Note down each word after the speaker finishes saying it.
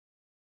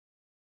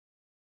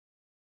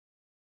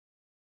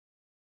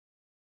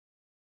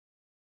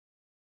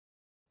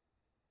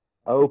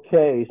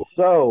Okay,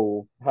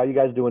 so how you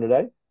guys doing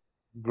today?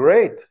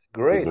 Great,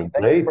 We're great. doing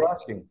Thank you for great.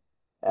 asking.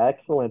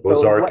 Excellent. It was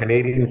So our what?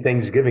 Canadian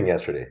Thanksgiving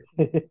yesterday.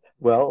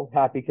 Well,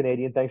 happy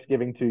Canadian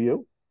Thanksgiving to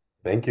you.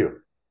 Thank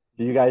you.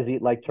 Do you guys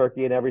eat like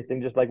turkey and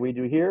everything just like we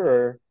do here,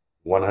 or?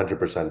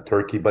 100%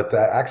 turkey. But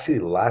actually,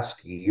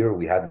 last year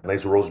we had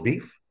nice roast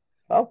beef.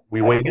 Oh,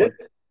 We wing it,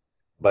 excellent.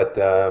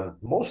 but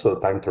most of the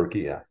time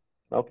turkey, yeah.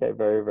 Okay,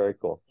 very, very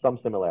cool. Some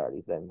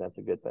similarities then. That's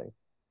a good thing.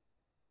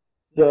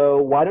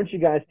 So why don't you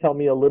guys tell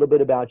me a little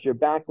bit about your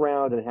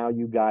background and how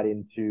you got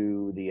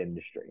into the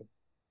industry?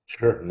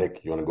 Sure. Nick,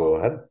 you want to go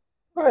ahead?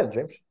 Go ahead,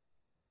 James.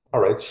 All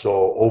right.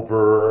 So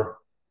over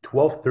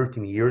 12,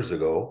 13 years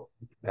ago,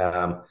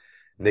 um,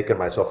 Nick and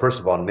myself, first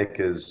of all, Nick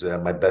is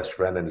my best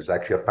friend and is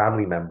actually a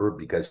family member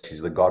because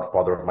he's the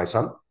godfather of my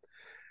son.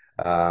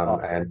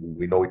 Awesome. And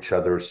we know each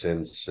other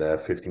since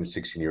 15,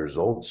 16 years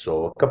old.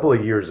 So a couple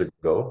of years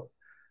ago,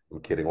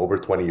 I'm kidding, over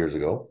 20 years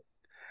ago.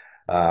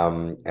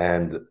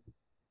 And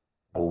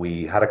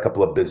we had a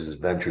couple of business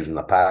ventures in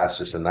the past,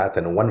 this and that.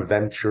 And one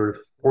venture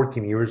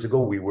 14 years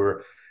ago, we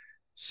were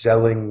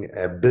selling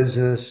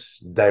business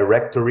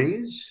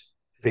directories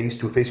face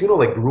to face,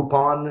 like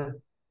Groupon.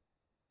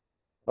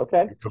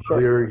 Okay, You're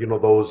sure. familiar,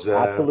 those,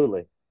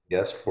 Absolutely.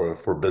 yes,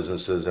 for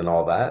businesses and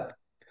all that.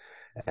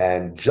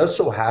 And just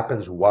so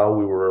happens while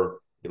we were,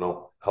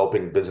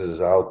 helping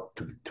businesses out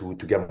to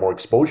get more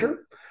exposure,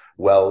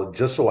 well,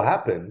 just so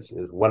happens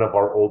is one of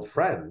our old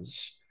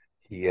friends,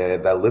 he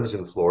that lives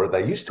in Florida,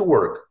 that used to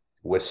work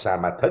with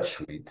Sam at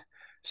TouchSuite,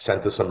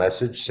 sent us a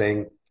message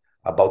saying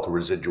about the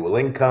residual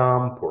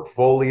income,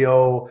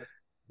 portfolio,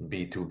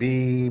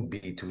 B2B,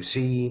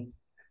 B2C,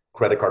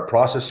 credit card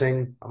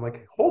processing. I'm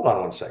like, hold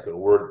on one second.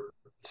 We're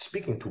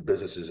speaking to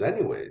businesses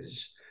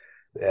anyways,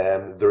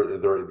 and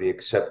they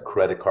accept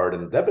credit card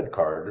and debit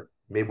card.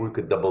 Maybe we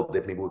could double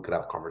dip. Maybe we could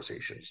have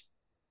conversations.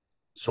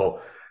 So,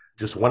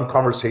 just one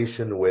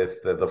conversation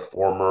with the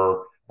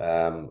former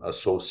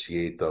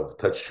associate of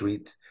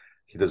TouchSuite.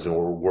 He doesn't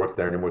work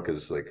there anymore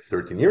because it's like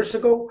 13 years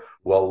ago.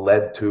 Well,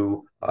 led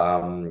to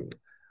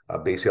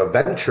basically a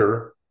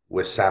venture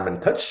with Sam and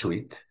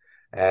TouchSuite,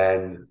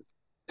 and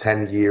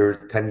 10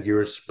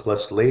 years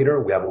plus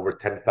later, we have over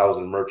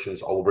 10,000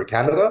 merchants all over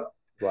Canada,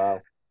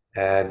 Wow.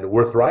 and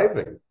we're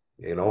thriving.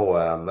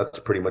 That's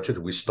pretty much it.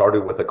 We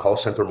started with a call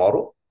center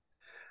model.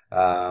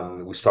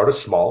 We started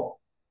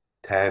small,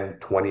 10,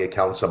 20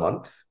 accounts a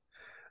month,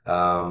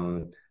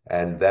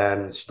 and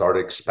then started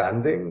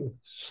expanding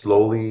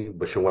slowly.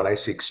 But when I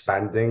say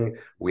expanding,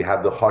 we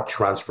had the hot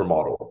transfer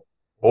model,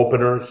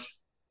 openers,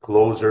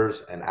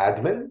 closers, and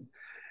admin.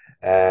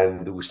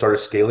 And we started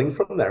scaling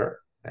from there.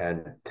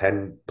 And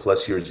 10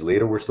 plus years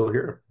later, we're still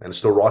here and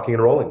still rocking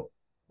and rolling.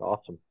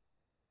 Awesome.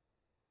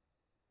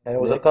 And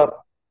Nick?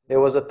 it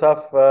was a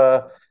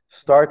tough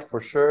start for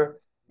sure.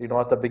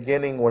 At the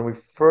beginning when we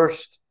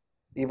first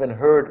even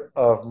heard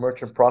of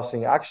merchant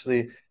processing,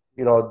 actually,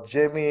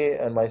 Jimmy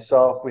and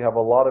myself, we have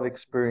a lot of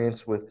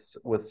experience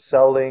with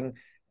selling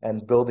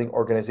and building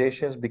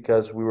organizations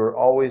because we were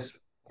always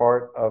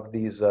part of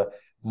these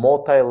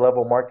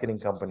multi-level marketing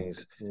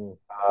companies. Mm.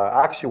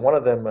 Actually, one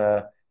of them,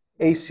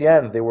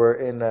 ACN,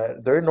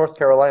 they're in North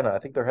Carolina. I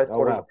think their Oh,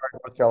 headquarters wow. are in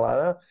North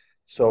Carolina.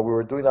 So we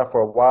were doing that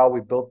for a while.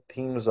 We built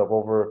teams of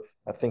over,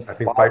 I think, I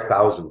think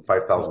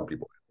 5,000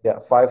 people, yeah,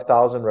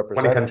 5,000 20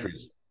 representatives,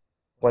 countries.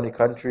 20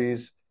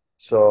 countries.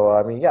 So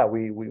I mean, yeah,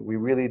 we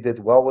really did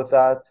well with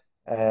that.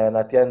 And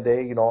at the end of the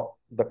day,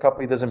 the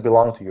company doesn't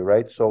belong to you,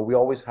 right? So we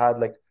always had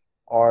like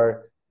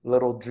our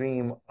little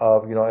dream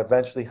of,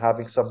 eventually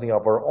having something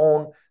of our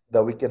own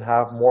that we can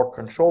have more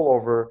control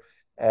over,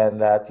 and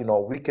that,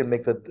 we can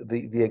make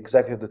the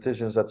executive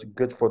decisions that's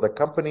good for the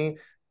company,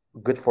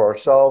 good for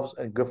ourselves,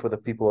 and good for the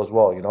people as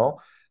well.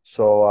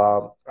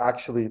 So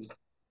actually,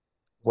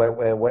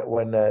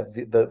 when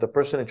the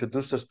person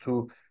introduced us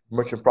to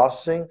merchant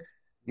processing,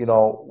 we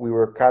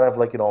were kind of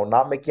like,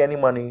 not making any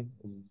money.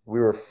 We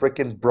were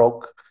freaking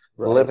broke,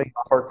 Right. living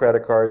off our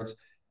credit cards.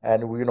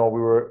 And we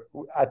were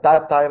at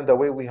that time, the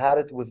way we had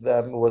it with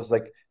them was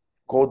like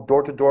go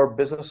door to door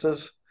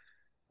businesses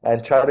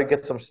and try to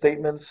get some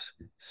statements,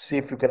 see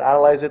if you can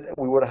analyze it.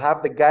 We would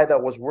have the guy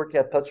that was working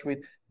at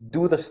TouchSuite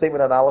do the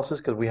statement analysis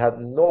because we had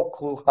no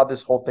clue how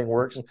this whole thing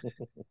works.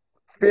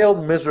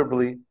 Failed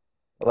miserably.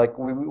 Like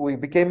we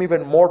became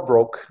even more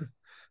broke,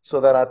 so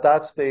that at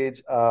that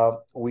stage,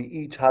 we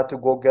each had to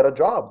go get a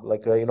job.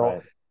 Like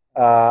Right.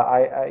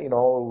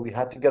 we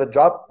had to get a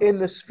job in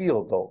this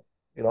field though.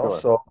 Sure.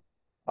 So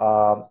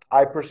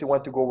I personally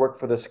went to go work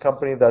for this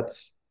company that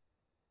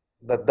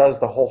does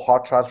the whole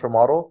hot transfer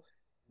model.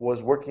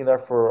 Was working there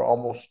for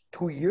almost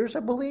 2 years,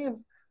 I believe.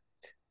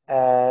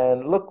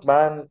 And look,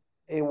 man,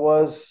 it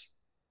was,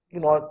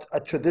 a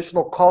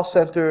traditional call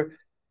center.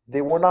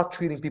 They were not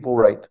treating people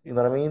right. You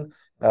know what I mean?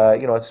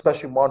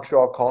 Especially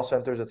Montreal call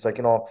centers. It's like,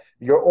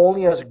 you're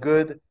only as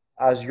good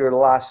as your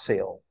last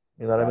sale.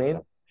 You know what I mean?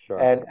 Gotcha. Sure.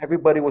 And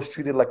everybody was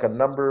treated like a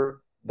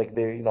number. Like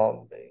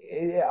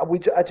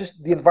I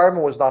just the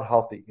environment was not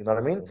healthy. You know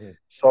what I mean? Hmm.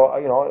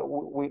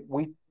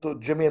 So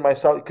Jimmy and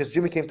myself, because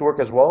Jimmy came to work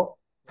as well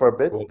for a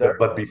bit Well, there.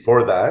 but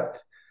before that,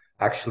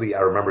 Actually, I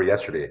remember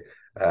yesterday,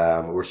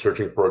 we were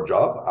searching for a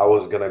job. I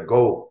was gonna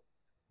go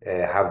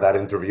have that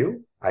interview.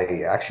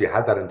 I actually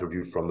had that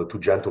interview from the two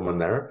gentlemen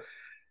there.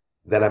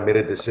 Then I made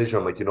a decision.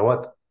 I'm like, you know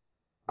what?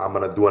 I'm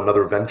gonna do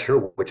another venture,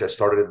 which I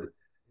started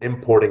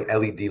importing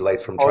LED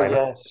lights from Oh China.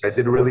 I yes,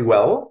 did really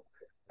well.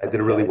 I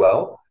did really Okay.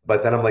 well.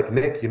 But then I'm like,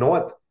 Nick, you know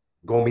what?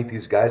 Go meet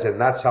these guys. And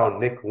that's how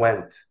Nick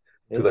went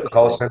to the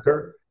call Interesting.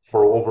 center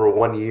for over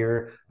 1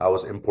 year. I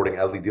was importing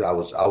LED. I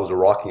was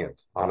rocking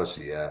it,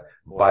 honestly.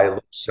 Buy Wow. low,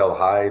 sell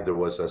high. There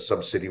was a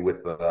subsidy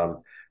with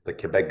the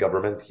Quebec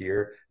government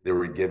here. They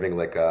were giving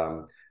like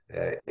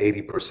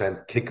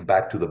 80%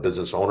 kickback to the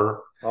business owner.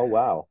 Oh,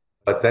 wow.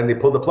 But then they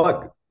pulled the plug,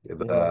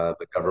 Hmm.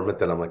 the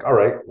government, and I'm like, all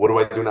right, what do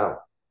I do now?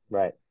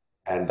 Right.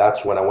 And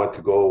that's when I went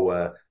to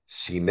go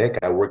see Nick.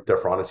 I worked there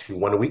for honestly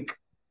 1 week.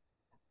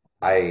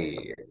 I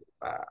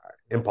uh,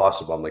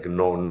 impossible. I'm like,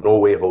 no, no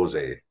way,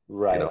 Jose. You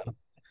Right. know.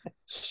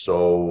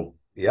 So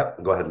yeah,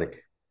 go ahead,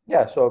 Nick.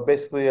 yeah. So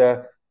basically,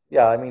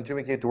 yeah. I mean,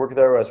 Jimmy came to work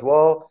there as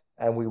well,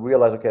 and we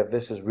realized, okay,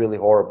 this is really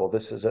horrible.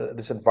 This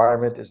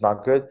environment is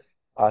not good.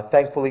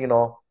 Thankfully,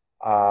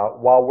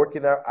 while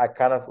working there, I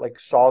kind of like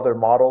saw their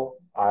model.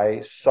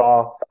 I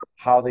saw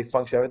how they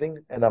function, everything,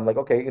 and I'm like,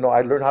 okay,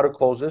 I learned how to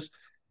close this.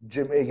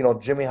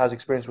 Jimmy has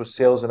experience with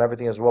sales and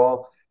everything as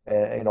well.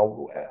 And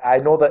I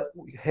know that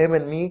him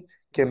and me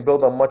can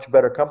build a much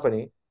better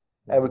company,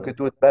 and we Hmm. could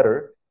do it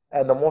better.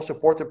 And the most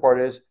important part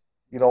is,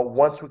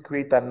 once we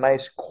create that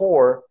nice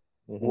core,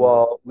 Hmm.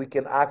 well, we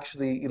can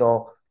actually,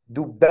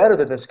 do better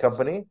than this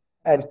company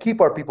and keep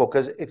our people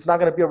because it's not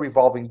going to be a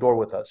revolving door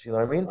with us. You know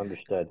what I mean?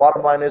 Understood.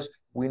 Bottom line is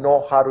we know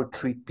how to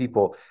treat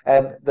people.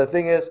 And the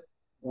thing is,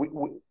 we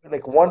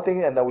like one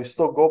thing, and that we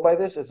still go by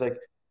this is like,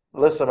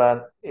 listen, man,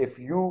 if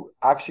you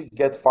actually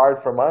get fired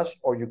from us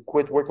or you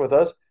quit working with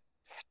us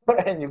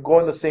and you go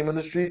in the same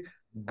industry,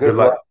 Good good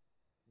luck.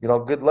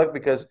 luck. Good luck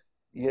because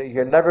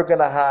you're never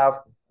gonna have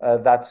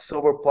that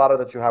silver platter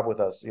that you have with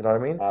us. You know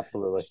what I mean?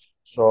 Absolutely.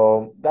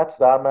 So that's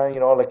that, man.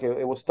 Like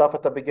it was tough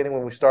at the beginning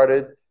when we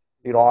started.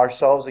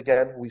 Ourselves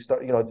again. We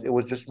start. It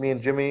was just me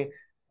and Jimmy.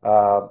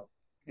 Uh,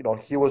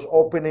 he was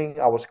opening,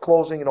 I was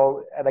closing.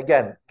 And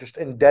again, just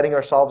indebting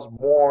ourselves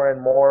more and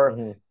more.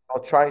 Hmm.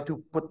 Trying to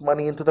put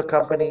money into the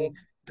company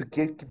to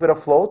keep it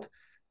afloat.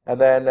 And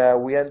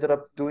then we ended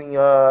up doing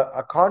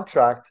a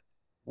contract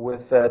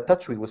with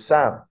TouchSuite with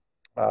Sam.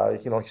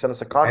 He sent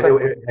us a And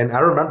contract. and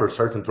I remember,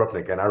 sorry to interrupt,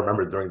 Nick, and I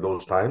remember during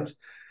those times,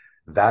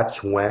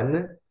 that's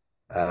when,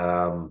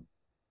 um,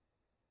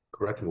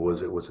 correct me,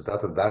 was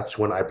it that's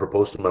when I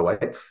proposed to my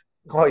wife.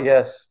 Oh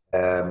yes.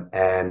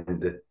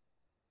 And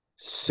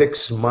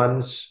 6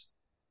 months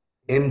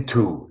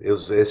into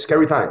it's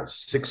scary times.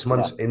 Six Yeah.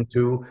 months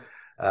into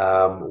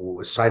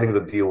signing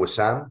the deal with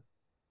Sam,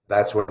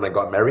 that's when I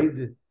got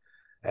married.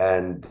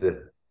 And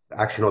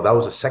actually, no, that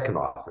was a second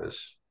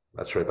office.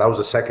 That's right, that was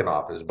a second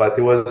office, but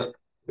it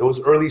was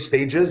early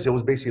stages. It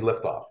was basically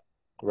liftoff.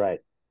 Right.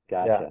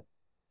 Yeah. Gotcha.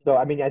 So,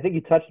 I mean, I think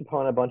you touched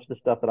upon a bunch of the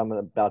stuff that I'm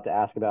about to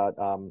ask about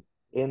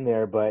in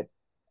there, but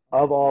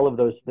of all of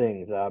those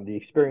things, the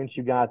experience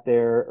you got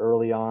there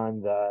early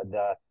on,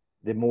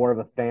 the more of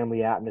a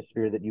family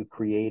atmosphere that you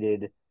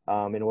created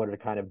in order to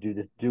kind of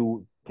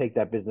take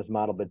that business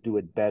model, but do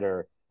it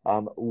better.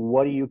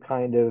 What do you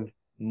kind of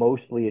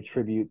mostly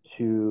attribute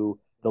to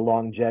the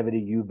longevity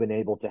you've been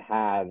able to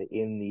have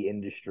in the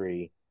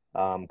industry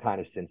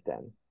kind of since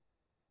then?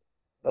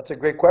 That's a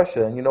great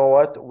question. And you know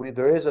what?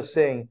 There is a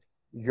saying,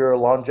 your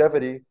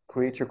longevity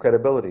creates your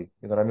credibility.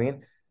 You know what I mean?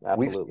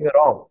 We've seen Absolutely. it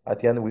all. At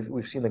the end,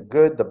 we've seen the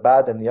good, the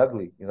bad, and the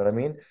ugly. You know what I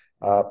mean?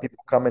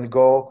 People come and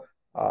go,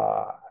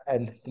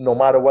 and no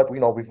matter what,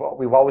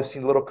 we've always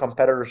seen little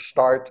competitors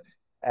start,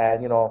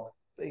 and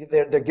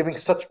they're giving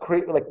such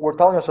great, like we're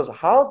telling ourselves,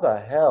 how the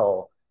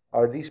hell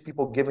are these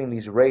people giving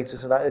these rates?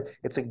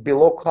 It's like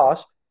below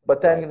cost.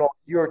 But then, Right. a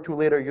year or two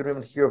later, you don't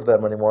even hear of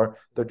them anymore.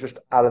 They're just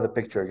out of the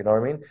picture. You know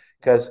what I mean?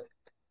 Because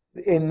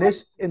in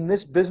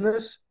this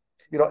business,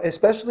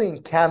 especially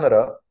in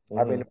Canada,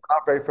 I mean, Hmm. we're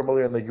not very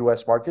familiar in the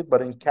US market,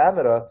 but in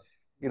Canada,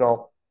 you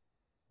know,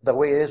 the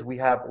way it is, we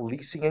have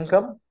leasing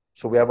income.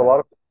 So we have a Okay. lot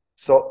of,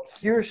 so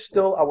here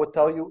still, I would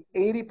tell you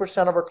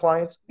 80% of our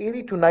clients,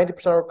 80 to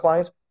 90% of our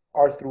clients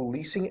are through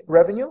leasing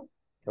revenue.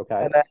 Okay.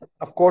 And then,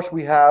 of course,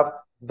 we have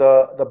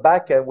the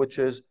back end, which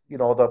is,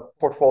 the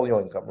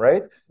portfolio income,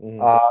 right? Hmm.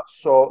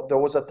 So there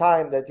was a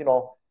time that,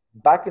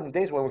 back in the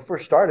days when we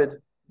first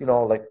started,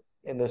 like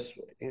in this,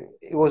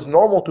 it was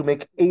normal to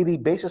make 80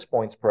 basis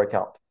points per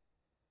account.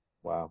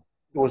 Wow.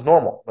 It was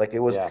normal. Like it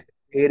was Yeah.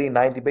 80,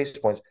 90 basis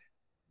points.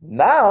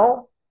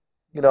 Now,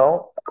 you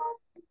know,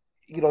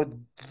 you know,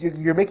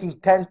 you're making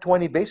 10,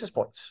 20 basis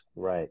points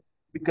Right.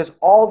 because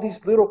all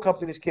these little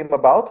companies came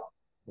about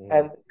Hmm.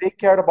 and they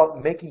cared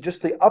about making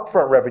just the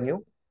upfront revenue,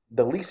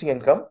 the leasing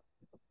income.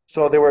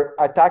 So they were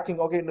attacking,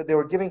 okay, they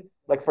were giving,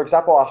 like, for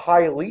example, a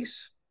high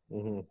lease,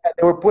 Hmm. and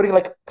they were putting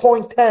like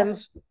point tens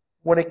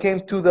when it came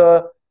to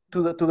the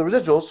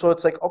residuals. So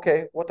it's like,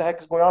 okay, what the heck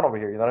is going on over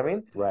here? You know what I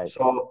mean? Right.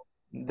 So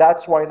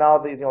that's why now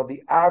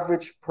the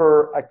average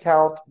per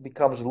account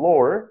becomes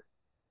lower.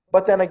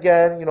 But then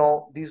again,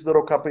 these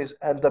little companies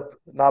end up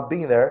not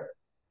being there,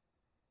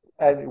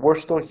 and we're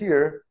still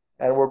here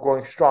and we're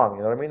going strong.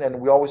 You know what I mean?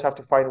 And we always have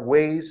to find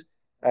ways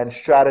and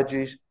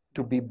strategies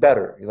to be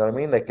better. You know what I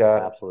mean?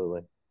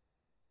 Absolutely.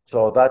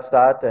 So that's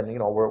that, and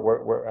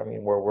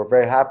we're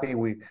very happy.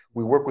 We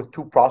work with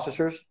two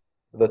processors.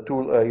 The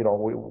two,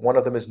 one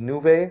of them is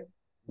Nuve,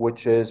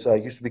 which is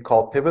used to be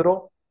called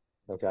Pivotal,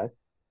 Okay.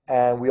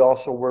 and we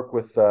also work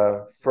with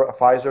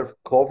Pfizer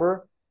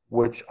Clover,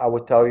 which I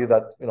would tell you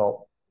that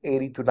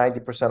 80 to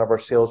 90% of our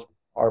sales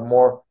are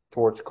more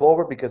towards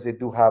Clover because they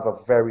do have a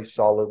very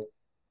solid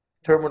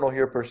terminal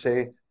here per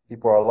se.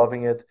 People are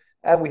loving it,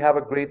 and we have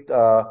a great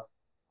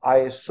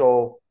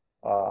ISO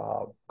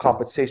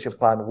compensation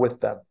plan with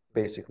them,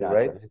 basically, Gotcha.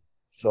 right?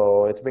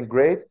 So it's been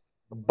great,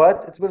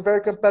 but it's been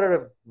very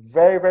competitive,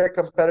 very, very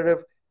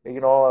competitive.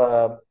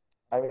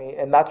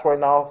 And that's why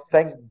now,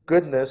 thank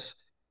goodness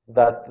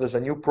that there's a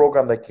new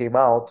program that came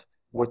out,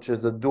 which is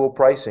the dual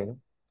pricing,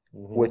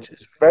 which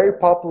is very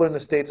popular in the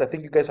States. I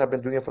think you guys have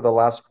been doing it for the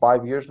last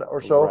 5 years or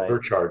so. Right.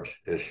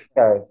 Surcharge-ish.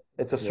 Yeah,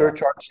 it's a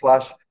surcharge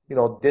slash,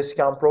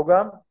 discount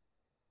program.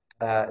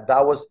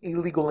 That was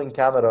illegal in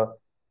Canada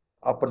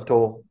up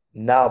until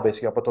now,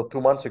 basically up until 2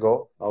 months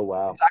ago. Oh,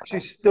 wow. It's actually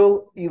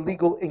still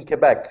illegal in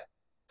Quebec.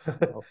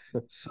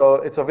 So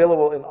it's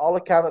available in all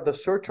of Canada. The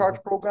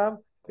surcharge program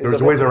is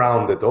There's ways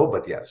around it though,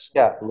 but yes.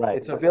 Yeah, Right.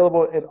 it's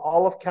available in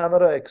all of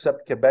Canada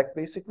except Quebec,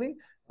 basically,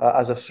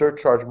 as a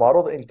surcharge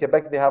model. In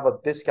Quebec, they have a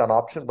discount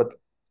option, but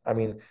I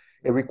mean,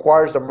 it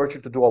requires the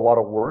merchant to do a lot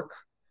of work.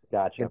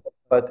 Gotcha.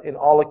 But in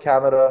all of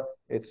Canada,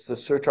 it's the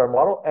surcharge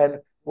model. And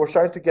we're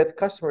starting to get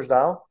customers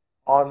now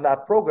on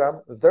that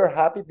program. They're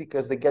happy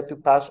because they get to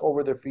pass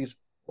over their fees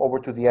over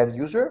to the end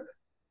user.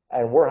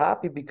 And we're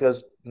happy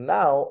because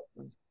now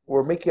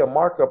we're making a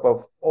markup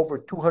of over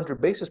 200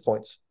 basis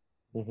points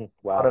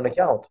Wow. on an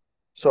account.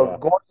 So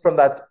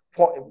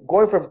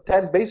going from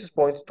 10 basis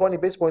points, 20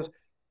 basis points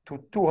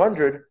to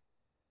 200,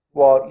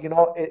 well,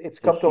 it's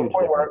come to a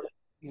point where,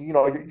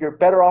 you're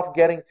better off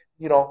getting,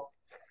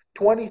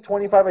 20,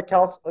 25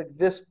 accounts like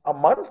this a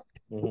month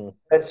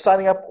and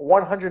signing up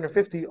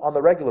 150 on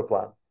the regular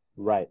plan.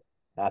 Right.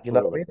 Absolutely. You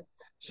know what I mean?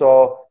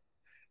 So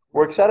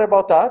we're excited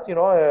about that.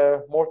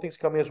 More things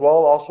coming as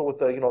well. Also with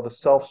the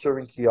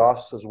self-serving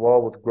kiosks as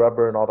well with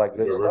Grubber and all that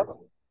good stuff.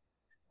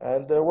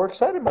 And we're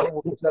excited, man.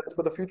 We're excited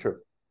for the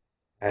future.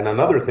 And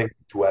another thing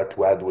to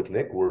add with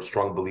Nick, we're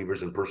strong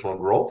believers in personal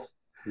growth.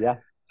 Yeah.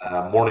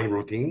 Morning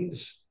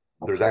routines.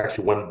 There's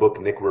actually one book,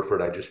 Nick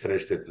Rifford, I just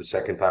finished it the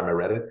second time I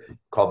read it,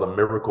 called The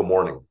Miracle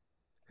Morning.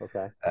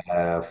 Okay.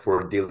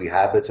 For daily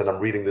habits. And I'm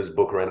reading this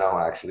book right now,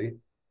 actually.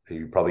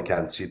 You probably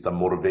can't see it, the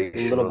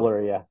motivation. A little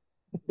blurry, yeah.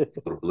 A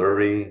little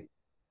blurry.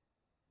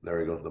 There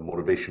we go, the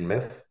motivation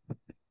myth.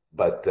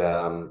 But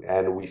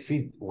and we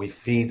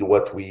feed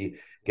what we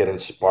get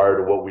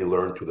inspired, what we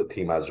learn to the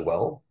team as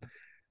well,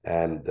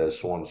 and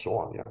so on and so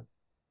on. Yeah,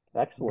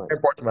 excellent. Very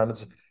important, man.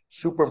 It's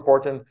super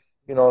important,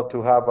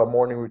 to have a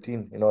morning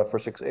routine.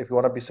 If you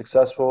want to be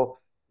successful,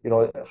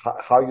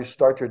 how you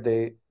start your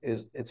day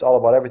it's all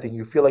about everything.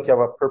 You feel like you have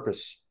a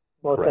purpose.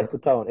 Well, it sets the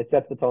tone. It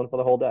sets the tone for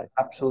the whole day.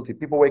 Absolutely.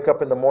 People wake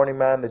up in the morning,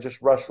 man. They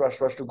just rush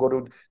to go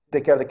to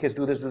take care of the kids,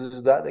 do this,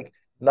 that. Like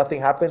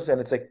nothing happens,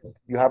 and it's like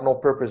you have no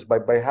purpose.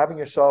 By having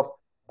yourself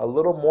a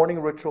little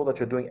morning ritual that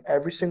you're doing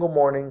every single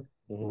morning,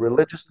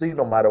 religiously,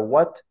 no matter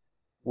what,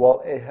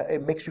 well,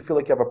 it makes you feel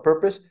like you have a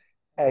purpose,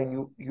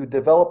 and you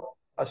develop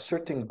a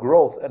certain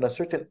growth and a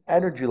certain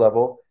energy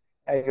level,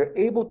 and you're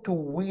able to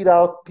weed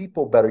out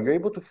people better. You're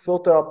able to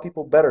filter out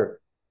people better.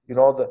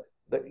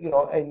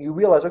 And you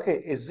realize, okay,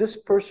 is this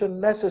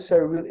person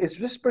necessary? Is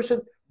this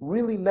person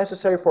really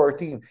necessary for our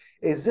team?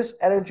 Is this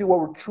energy what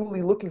we're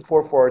truly looking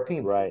for our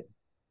team? Right.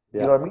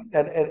 Yeah. You know what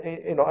I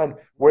mean? And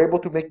we're able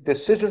to make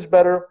decisions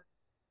better,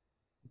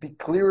 be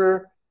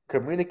clearer,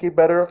 communicate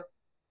better.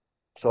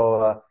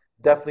 So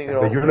definitely,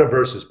 the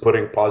universe is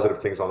putting positive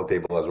things on the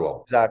table as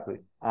well. Exactly.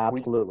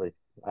 Absolutely.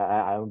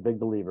 I'm a big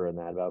believer in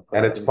that.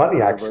 And it's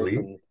funny,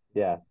 actually.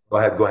 Yeah.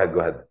 Go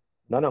ahead.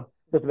 No.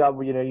 Just about,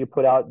 you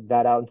put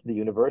that out into the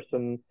universe,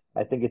 and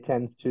I think it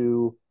tends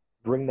to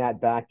bring that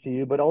back to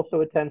you, but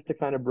also it tends to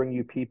kind of bring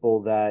you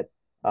people that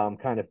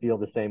kind of feel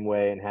the same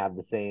way and have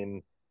the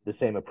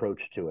same approach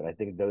to it. I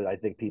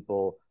think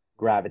people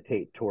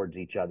gravitate towards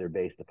each other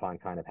based upon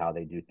kind of how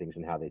they do things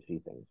and how they see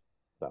things.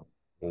 So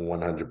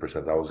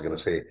 100%. I was going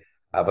to say,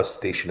 I have a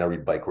stationary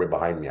bike right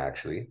behind me,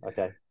 actually.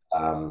 Okay.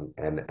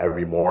 And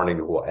every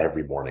morning,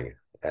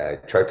 I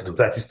try to do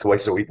that just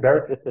twice a week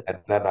there. And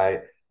then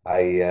I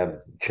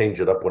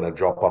change it up when I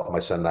drop off my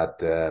son at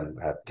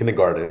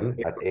kindergarten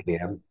at 8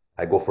 a.m.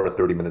 I go for a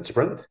 30-minute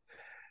sprint.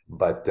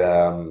 But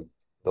the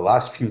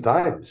last few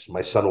times,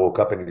 my son woke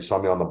up and he saw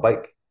me on the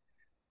bike.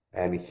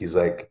 And he's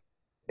like,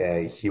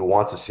 he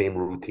wants the same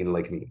routine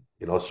like me.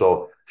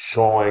 So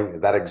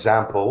showing that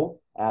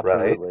example,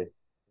 absolutely. Right?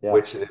 Yeah.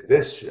 Which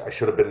I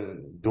should have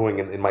been doing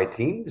in my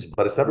teens,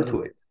 but it's never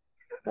too late.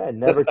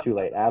 Never too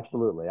late.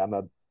 Absolutely. I'm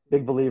a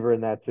big believer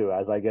in that too.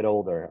 As I get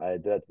older,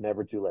 that's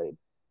never too late.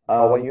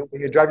 When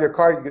you drive your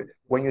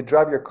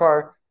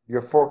car,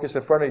 you're focused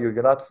in front of you.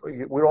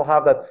 We don't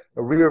have that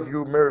rear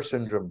view mirror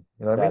syndrome.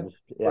 You know what I mean?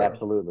 Yeah,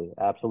 absolutely,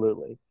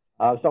 absolutely.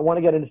 So I want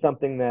to get into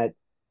something that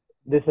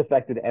this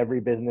affected every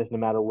business, no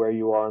matter where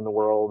you are in the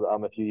world.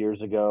 A few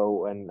years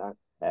ago, and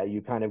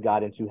you kind of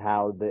got into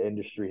how the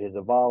industry has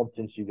evolved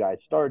since you guys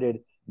started.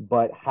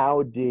 But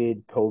how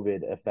did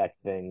COVID affect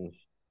things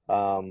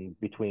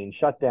between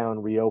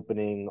shutdown,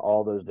 reopening,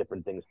 all those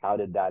different things? How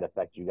did that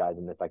affect you guys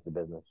and affect the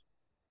business?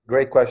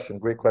 Great question.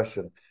 Great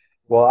question.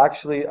 Well,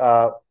 actually,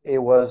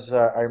 it was,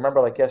 I remember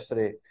like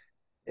yesterday,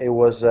 it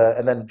was,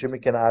 and then Jimmy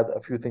can add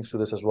a few things to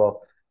this as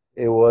well.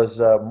 It was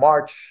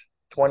March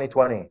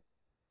 2020.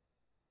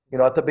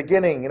 At the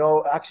beginning,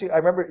 actually, I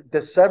remember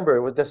December,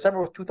 it was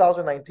December of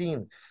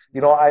 2019.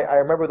 I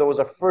remember there was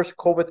a first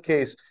COVID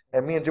case,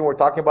 and me and Jim were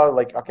talking about it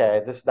like,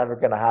 okay, this is never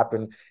going to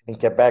happen in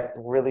Quebec.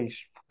 Really,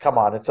 come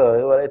on. It's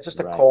just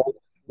a Right. cold,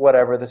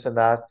 whatever, this and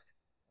that.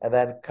 And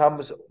then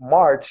comes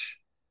March,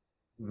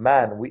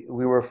 man,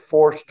 we were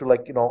forced to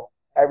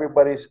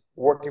everybody's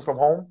working from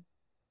home,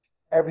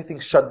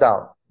 everything's shut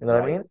down. You know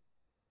what I Right. mean?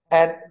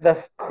 And the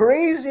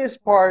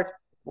craziest part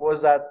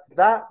was that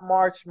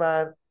March,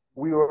 man,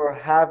 we were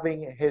having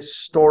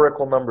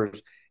historical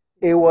numbers.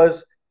 It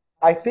was,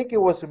 I think it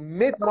was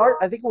mid-March,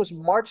 I think it was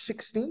March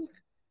 16th,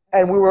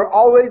 and we were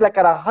already like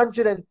at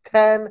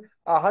 110,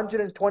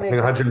 120 I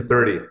think accounts,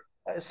 130.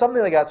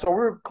 something like that. So we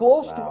were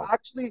close to Wow.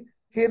 actually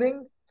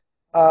hitting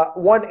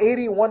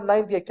 180,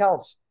 190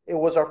 accounts. It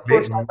was our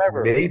first time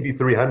ever. Maybe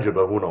 300,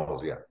 but who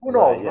knows? Yeah. Who Right.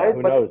 knows, Yeah. right?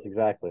 Who But knows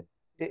exactly?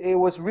 it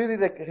was really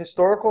like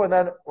historical, and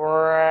then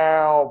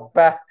wow,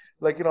 back,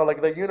 like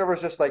the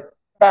universe just like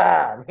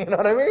bam, you know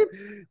what I mean?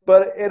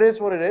 But it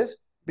is what it is,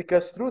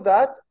 because through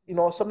that,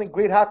 something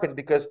great happened,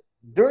 because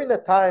during the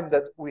time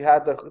that we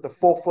had the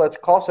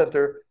full-fledged call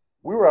center,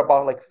 we were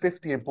about like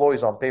 50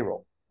 employees on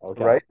payroll,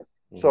 Okay. right?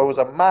 So it Hmm. was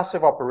a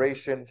massive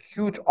operation,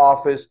 huge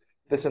office,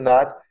 this and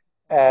that.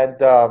 And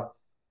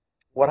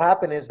what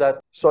happened is that,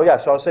 so yeah,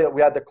 so I'll say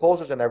we had the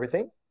closers and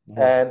everything, Hmm.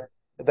 and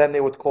then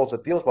they would close the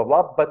deals, blah,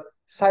 blah. But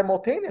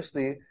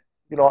simultaneously,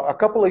 a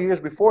couple of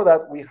years before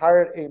that, we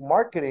hired a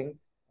marketing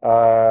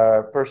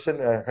person.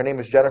 Her name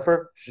is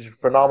Jennifer. She's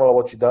phenomenal at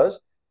what she does.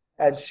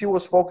 And she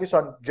was focused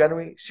on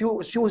generating,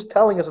 she was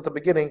telling us at the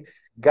beginning,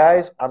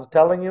 guys, I'm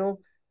telling you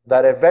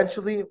that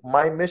eventually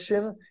my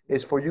mission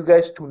is for you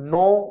guys to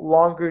no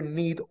longer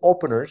need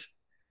openers.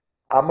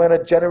 I'm going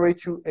to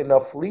generate you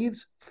enough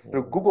leads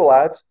through Google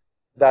Ads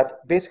that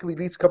basically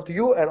leads come to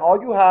you, and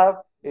all you have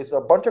is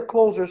a bunch of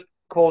closers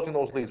closing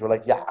those leads. We're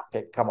like, yeah,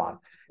 okay, come on.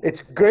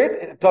 It's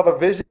great to have a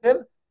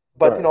vision,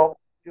 but Sure.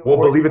 We'll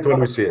believe it when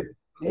we see it.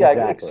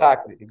 yeah,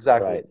 Exactly.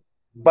 exactly. Right.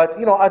 But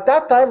at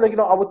that time,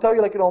 I would tell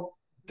you,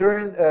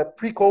 during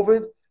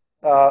pre-COVID,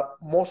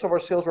 most of our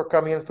sales were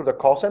coming in through the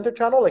call center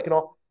channel,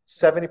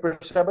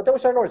 70%, but then we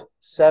started noticing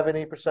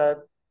 70%,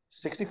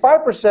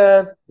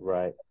 65%.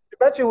 Right.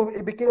 Eventually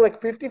it became like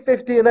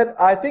 50-50, and then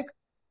I think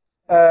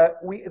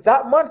we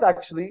that month,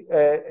 actually,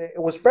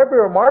 it was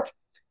February or March,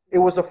 it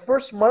was the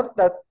first month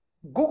that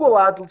Google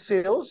ad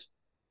sales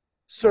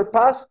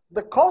surpassed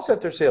the call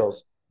center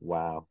sales.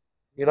 Wow.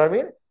 You know what I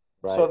mean?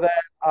 So Right.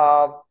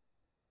 then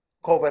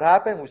COVID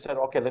happened. We said,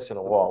 okay, listen,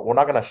 well, we're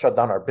not going to shut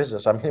down our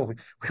business. I mean,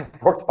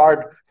 we've worked hard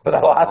for the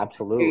last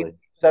Absolutely.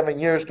 8-7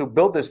 years to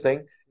build this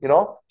thing.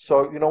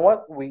 So you know what?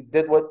 We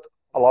did what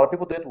a lot of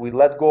people did. We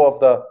let go of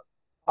the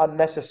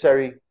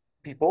unnecessary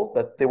people,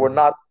 that they were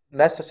not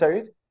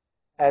necessary,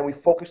 and we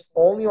focused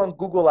only on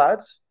Google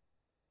Ads.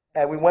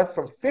 And we went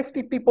from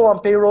 50 people on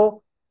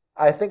payroll.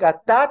 I think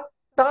at that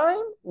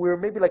time we were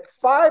maybe like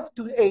 5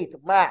 to 8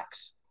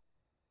 max.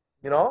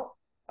 You know,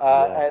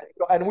 Yeah.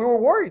 and we were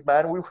worried,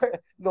 man. We were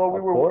no,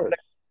 Of course.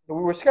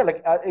 we were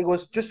scared. It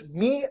was just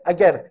me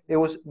again. It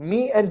was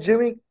me and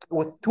Jimmy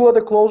with two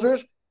other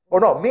closers, or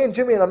no, me and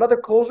Jimmy and another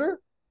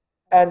closer,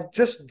 and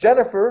just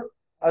Jennifer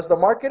as the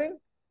marketing,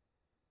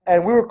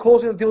 and we were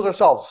closing the deals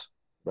ourselves.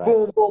 Right.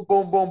 Boom, boom,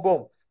 boom, boom,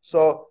 boom.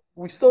 So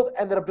we still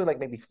ended up doing like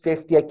maybe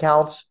 50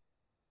 accounts,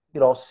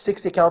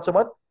 60 accounts a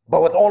month,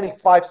 but with only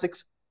 5,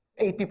 6,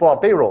 8 people on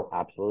payroll,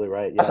 Absolutely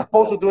right. as Yeah.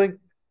 opposed to doing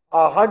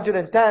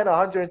 110,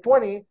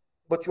 120,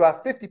 but you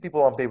have 50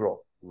 people on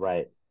payroll.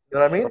 Right. You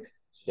know what I mean? Sure.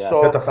 Yeah.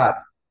 Cut So, the fat.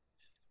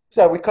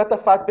 so we cut the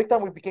fat big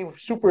time. We became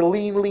super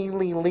lean, lean,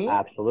 lean, lean.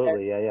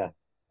 Absolutely. Yeah. Yeah.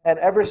 And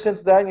ever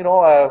since then,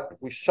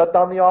 we shut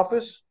down the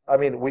office. I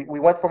mean, we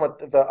went from a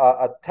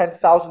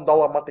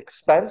 $10,000 a month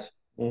expense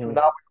to Hmm.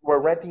 now we're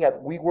renting at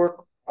WeWork,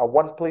 a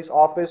one place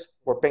office.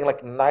 We're paying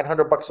like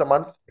 $900 a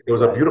month. It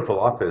was a Right. beautiful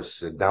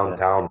office, Yeah.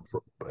 downtown,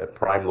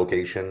 prime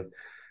location,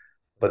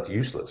 but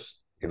useless.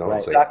 It's Right.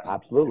 like Exactly.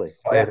 Absolutely.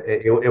 Yeah.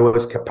 it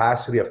was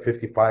capacity of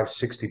 55,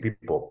 60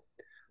 people.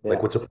 Like,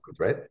 Yeah. what's the point,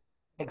 right?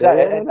 Yeah.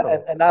 Exactly. Yeah. No.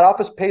 No. And that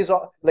office pays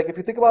off. Like if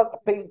you think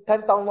about paying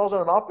 $10,000 in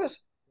an office,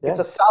 it's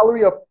Yeah. a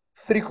salary of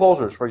 3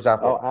 closers, for Oh,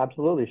 example.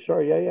 absolutely.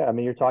 Sure. Yeah. Yeah. I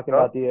mean, you're talking You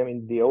know? about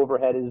the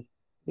overhead is,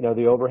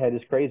 the overhead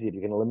is crazy. If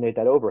you can eliminate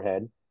that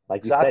overhead,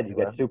 like you said, Exactly, you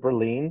get man. super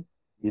lean,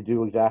 you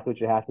do exactly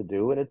what you have to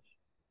do. And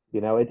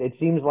it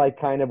seems like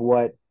kind of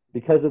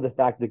because of the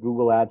fact that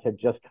Google Ads had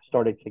just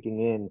started kicking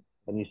in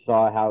and you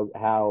saw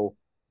how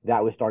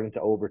that was starting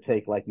to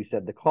overtake, like you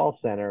said, the call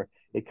center.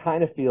 It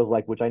kind of feels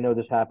like, which I know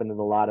this happened in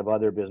a lot of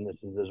other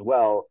businesses as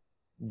well,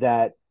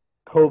 that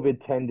COVID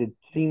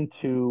seemed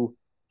to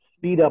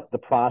speed up the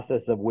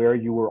process of where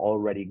you were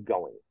already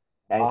going,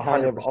 and A kind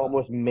hundred of percent.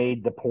 almost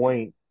made the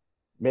point,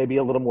 maybe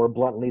a little more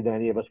bluntly than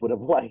any of us would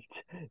have liked,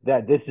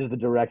 that this is the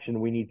direction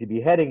we need to be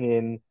heading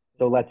in.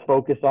 So let's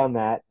focus on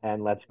that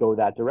and let's go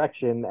that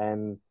direction.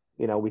 And,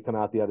 we come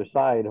out the other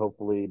side,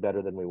 hopefully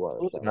better than we were.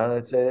 Absolutely, So, man.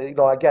 It's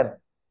again,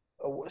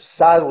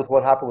 sad with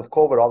what happened with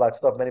COVID, all that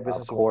stuff. Many of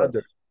businesses went course.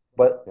 under,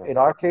 but Yeah. in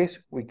our case,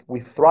 we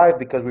thrived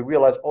because we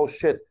realized, oh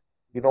shit,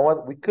 you know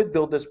what? We could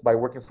build this by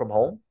working from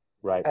home,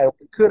 Right. and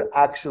we could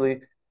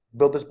actually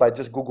build this by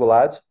just Google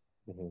Ads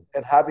Mm-hmm.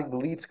 and having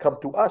leads come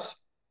to us.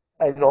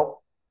 And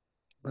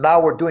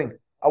now we're doing.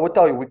 I would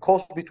tell you, we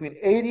close between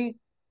 80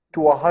 to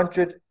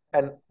 100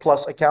 and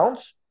plus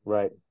accounts.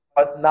 Right.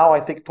 But now I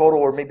think total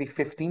we're maybe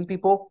 15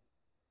 people.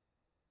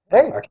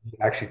 Hey,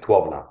 Actually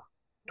 12 now.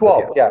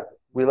 12. Okay. Yeah.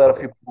 We let a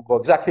Okay. few people go.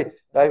 Exactly.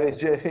 I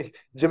mean,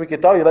 Jimmy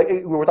can tell you, like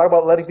we were talking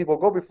about letting people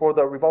go before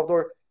the revolve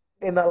door.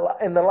 In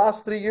the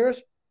last 3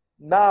 years,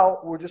 now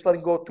we're just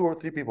letting go 2 or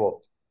 3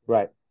 people.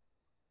 Right.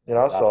 So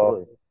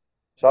Absolutely.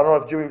 I don't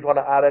know if Jimmy want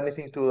to add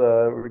anything to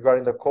the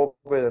regarding the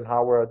COVID and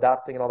how we're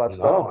adapting and all that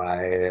stuff.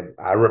 No,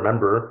 I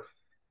remember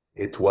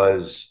it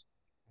was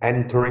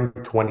entering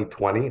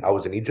 2020. I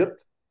was in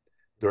Egypt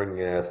during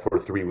for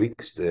 3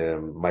 weeks.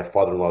 My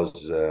father-in-law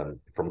is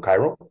from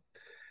Cairo,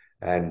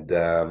 and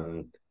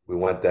we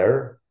went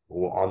there.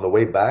 On the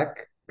way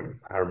back,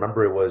 I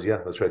remember it was, yeah,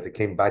 that's right. They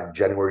came back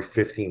January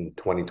 15,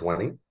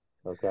 2020.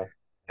 Okay.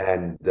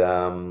 And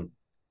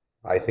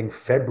I think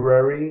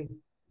February,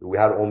 we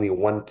had only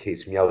one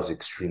case. Me, I was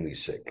extremely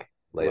sick.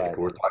 Like Right.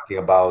 we're talking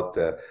about,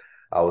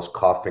 I was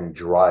coughing,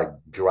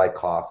 dry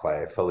cough.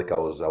 I felt like I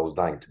was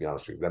dying, to be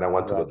honest with you. Then I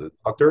went to Right. the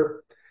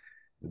doctor.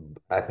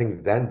 I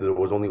think then there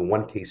was only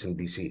one case in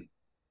BC,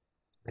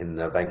 in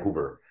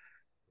Vancouver.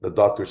 The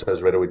doctor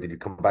says right away, "Did you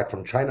come back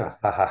from China?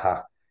 Ha ha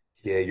ha.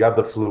 Yeah, you have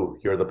the flu.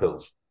 Here are the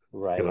pills." You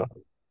Right. know.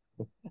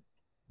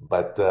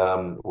 But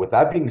with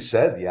that being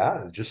said,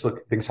 yeah, just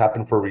look, things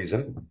happen for a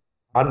reason.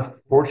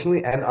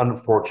 Unfortunately and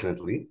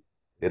unfortunately,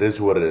 it is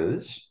what it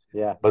is.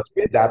 Yeah. But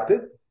we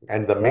adapted.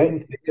 And the Right. main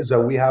thing is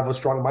that we have a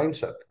strong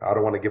mindset. I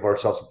don't want to give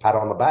ourselves a pat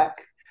on the back,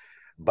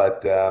 but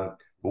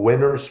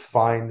winners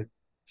find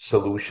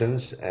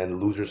solutions and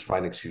losers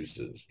find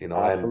excuses, and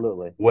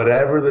Absolutely.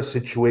 whatever the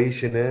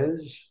situation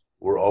is,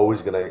 we're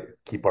always going to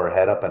keep our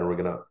head up and we're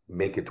going to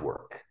make it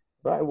work.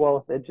 Right.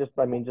 Well,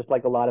 I mean, just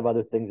like a lot of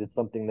other things, it's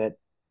something that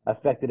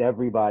affected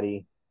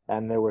everybody.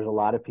 And there was a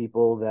lot of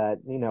people that,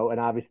 and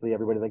obviously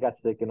everybody that got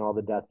sick and all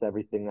the deaths,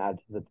 everything,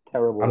 that's the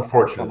terrible outcome of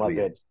Unfortunately,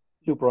 it. yes.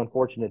 Super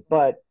unfortunate.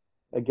 But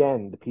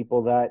again, the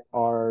people that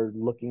are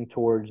looking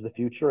towards the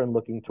future and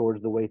looking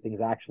towards the way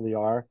things actually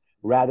are,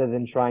 rather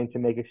than trying to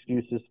make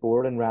excuses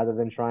for it and rather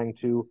than trying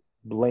to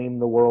blame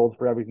the world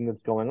for everything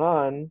that's going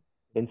on,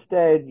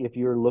 instead, if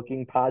you're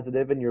looking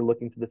positive and you're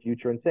looking to the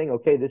future and saying,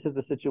 okay, this is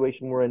the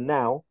situation we're in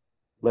now,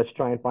 let's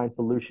try and find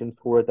solutions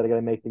for it that are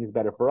going to make things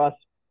better for us,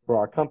 for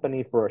our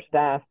company, for our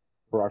staff,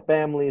 for our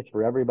families,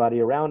 for everybody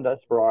around us,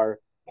 for our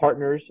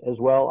partners as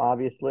well,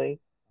 obviously.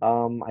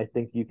 I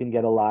think you can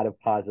get a lot of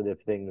positive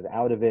things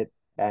out of it,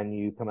 and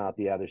you come out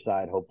the other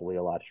side hopefully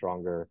a lot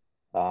stronger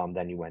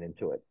than you went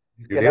into it.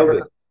 You You can nailed never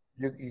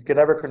it. you can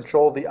never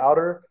control the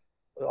outer.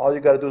 All you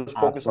got to do is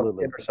focus on the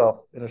Absolutely. inner self.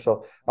 Inner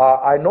self.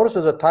 I noticed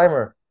there's a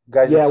timer,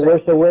 guys. Yeah,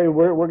 It's saying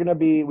we're gonna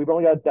be. We've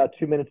only got about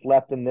 2 minutes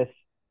left in this.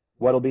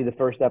 What'll be the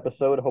first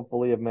episode,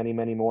 hopefully, of many,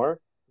 many more,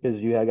 because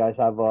you guys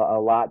have a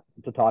lot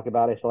to talk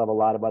about. I still have a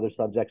lot of other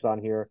subjects on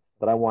here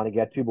that I want to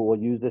get to, but we'll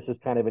use this as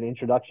kind of an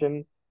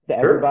introduction to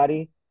Sure.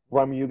 everybody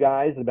from you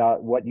guys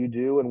about what you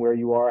do and where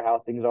you are, how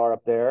things are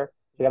up there.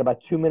 So we got about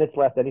 2 minutes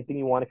left. Anything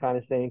you want to kind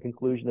of say in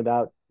conclusion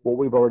about what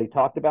we've already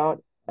talked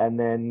about, and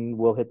then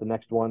we'll hit the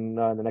next one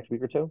in the next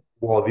week or two.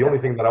 Well, the only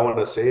thing that I want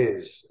to say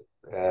is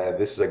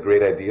this is a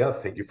great idea.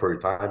 Thank you for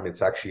your time.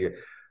 It's actually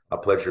a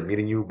pleasure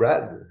meeting you,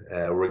 Brad.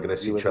 We're going to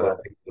see You as each other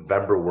well. in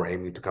November. We're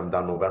aiming to come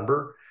down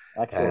November.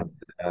 And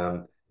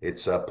Excellent.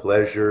 it's a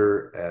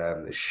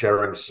pleasure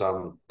sharing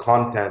some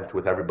content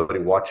with everybody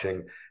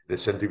watching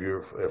this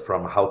interview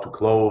from how to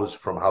close,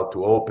 from how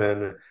to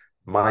open,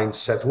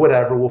 mindset,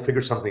 whatever. We'll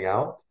figure something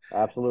out.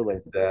 Absolutely.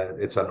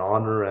 It's an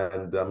honor,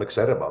 and I'm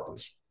excited about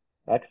this.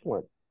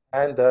 Excellent.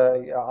 And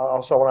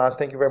also, I want to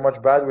thank you very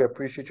much, Brad. We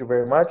appreciate you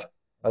very much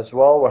as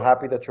well. We're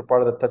happy that you're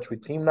part of the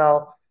TouchSuite team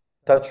now,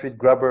 TouchSuite,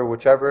 Grubber,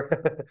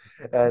 whichever.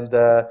 And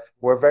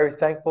we're very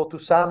thankful to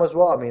Sam as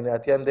well. I mean,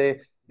 at the end of the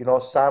day,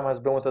 Sam has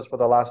been with us for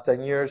the last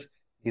 10 years.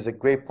 He's a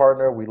great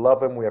partner. We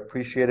love him. We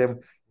appreciate him.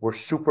 We're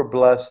super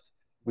blessed.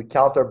 We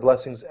count our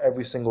blessings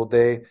every single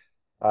day.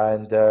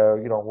 And,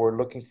 we're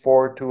looking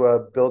forward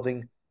to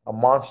building a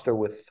monster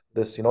with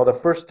this. The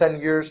first 10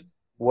 years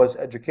was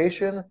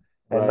education.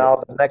 And Right.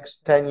 now the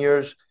next 10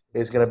 years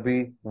is going to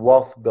be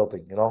wealth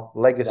building,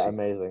 legacy.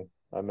 Amazing.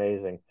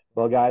 Amazing.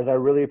 Well, guys, I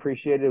really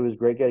appreciate it. It was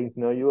great getting to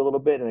know you a little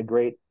bit and a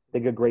great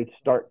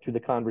start to the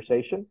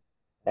conversation.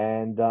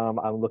 and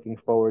I'm looking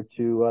forward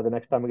to the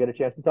next time we get a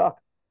chance to talk.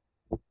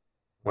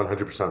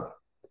 100%.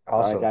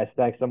 All right, Awesome. guys.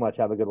 Thanks so much.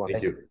 Have a good one.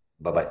 Thank you.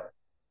 Bye bye.